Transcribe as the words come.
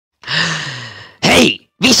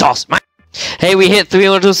Vsauce, man. Hey, we hit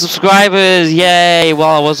 300 subscribers. Yay. Well,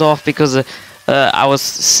 I was off because I was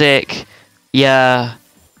sick. Yeah.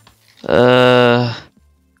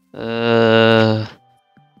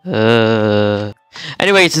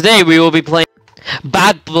 Anyway, today we will be playing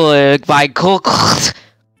Badblurg by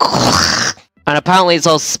𝗂𝗶𝗱𝗄𝗃. And apparently it's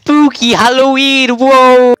all spooky Halloween.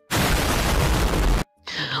 Whoa.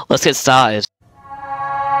 Let's get started.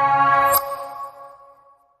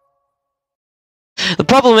 The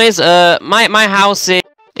problem is, my house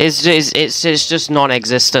is just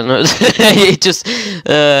non-existent. It just,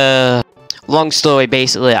 long story,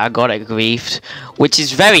 basically, I got it griefed, which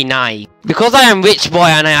is very nice. Because I am rich boy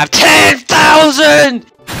and I have 10,000!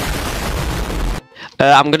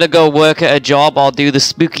 I'm gonna go work at a job, I'll do the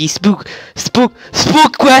spook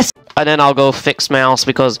quest, and then I'll go fix my house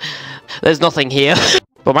because there's nothing here.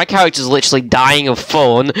 But my character's literally dying of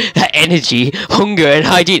fun, energy, hunger, and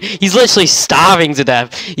hygiene. He's literally starving to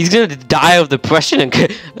death. He's gonna die of depression and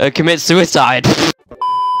commit suicide.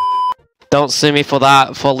 Don't sue me for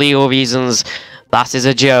that, for legal reasons. That is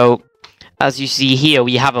a joke. As you see here,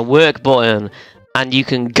 we have a work button, and you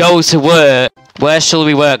can go to work. Where shall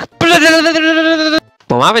we work? Well,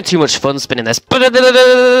 I'm having too much fun spinning this.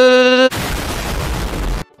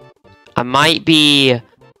 I might be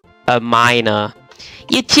a miner.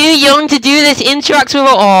 You're too young to do this, interact with.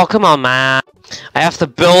 Oh, come on, man. I have to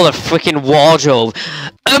build a freaking wardrobe.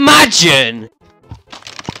 Imagine!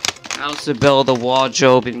 How to build a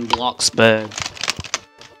wardrobe in Bloxburg.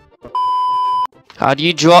 How do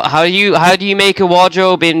you make a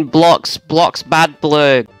wardrobe in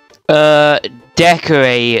Badblurg?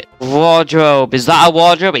 Decorate. Wardrobe. Is that a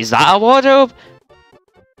wardrobe? Is that a wardrobe?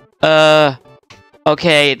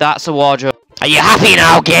 Okay, that's a wardrobe. Are you happy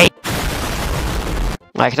now, gay?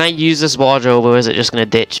 Like, can I use this wardrobe or is it just gonna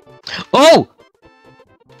ditch? Oh!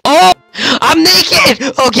 Oh! I'm naked!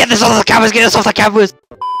 Oh, get this off the cameras! Get this off the cameras!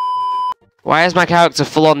 Why is my character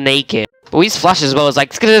full on naked? But he's flash as well as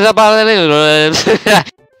like...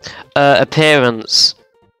 appearance.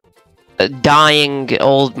 A dying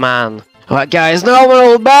old man. Alright guys, now I'm an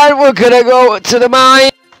old man, we're gonna go to the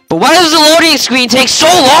mine! But why does the loading screen take so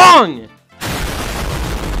long?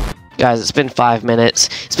 Guys, it's been 5 minutes.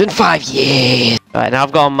 It's been 5 years. Alright, now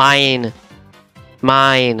I've got a mine.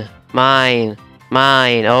 Mine.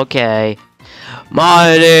 Okay.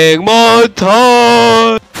 Mining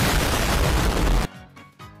montage!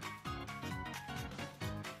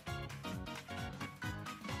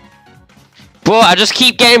 Bro, I just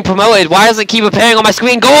keep getting promoted. Why does it keep appearing on my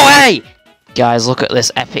screen? Go away! Guys, look at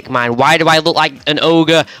this epic mine. Why do I look like an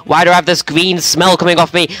ogre? Why do I have this green smell coming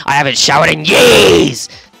off me? I haven't showered in years!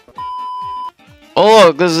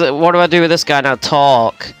 Oh, what do I do with this guy now?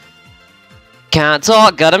 Talk. Can't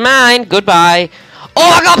talk, got a mine. Goodbye. Oh,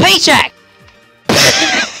 I got a paycheck!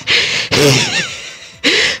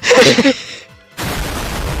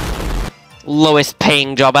 Lowest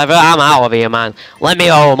paying job ever. I'm out of here, man. Let me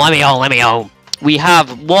home. We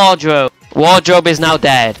have wardrobe. Wardrobe is now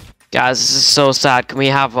dead. Guys, this is so sad. Can we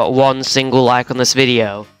have one single like on this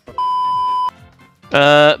video?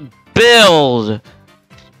 Build.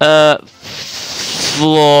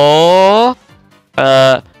 Floor.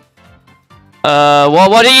 What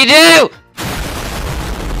do you do?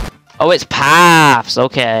 Oh, it's paths.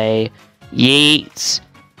 Okay. Yeet.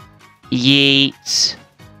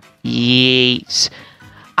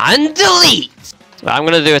 And delete. I'm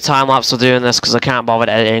gonna do a time lapse of doing this because I can't bother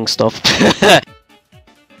editing stuff.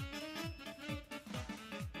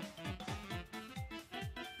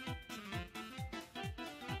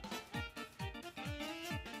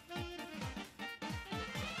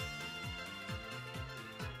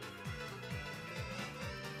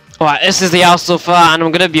 Alright, this is the house so far, and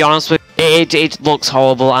I'm gonna be honest with you, it looks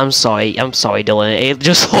horrible. I'm sorry, Dylan. It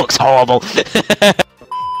just looks horrible.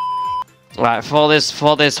 Right, for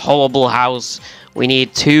this horrible house, we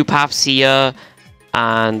need 2 paths here,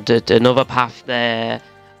 and another path there,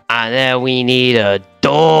 and then we need a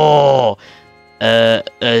door. A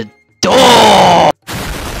door.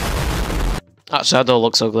 Actually, that door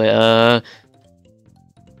looks ugly.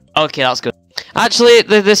 Okay, that's good. Actually,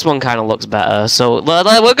 this one kind of looks better, so we're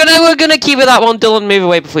gonna keep it that one. Dylan, move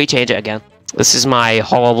away before you change it again. This is my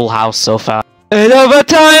horrible house so far. Another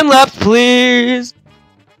time lapse, please.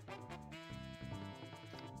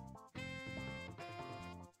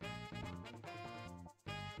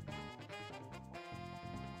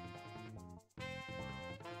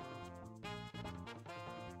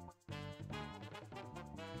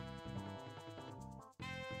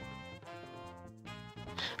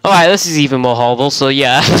 Alright, this is even more horrible, so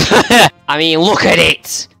yeah. I mean, look at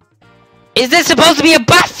it! Is this supposed to be a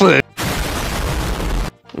bathroom?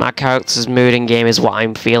 My character's mood in game is what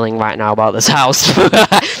I'm feeling right now about this house.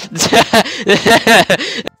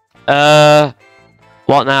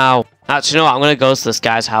 What now? Actually, you know what? I'm gonna go to this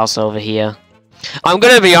guy's house over here. I'm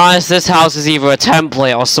gonna be honest, this house is either a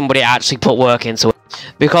template or somebody actually put work into it.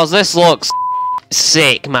 Because this looks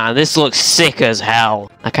sick, man. This looks sick as hell.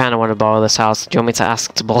 I kinda wanna borrow this house. Do you want me to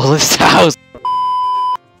ask to borrow this house?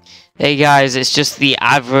 Hey guys, it's just the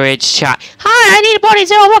average chat. Hi, I need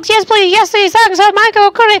 $0.00. Yes, please. Yes, please. Thanks. Michael,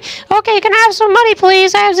 okay, can I have some money,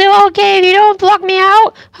 please? I have zero. Okay, if you don't block me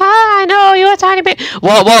out. Hi, I know you're a tiny bit.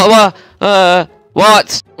 What?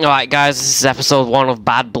 Alright, guys, this is episode 1 of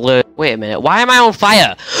Badblurg. Wait a minute. Why am I on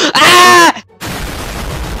fire? Ah!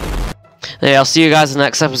 Yeah, I'll see you guys in the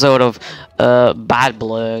next episode of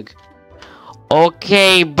Badblurg.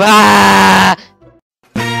 Okay, bye.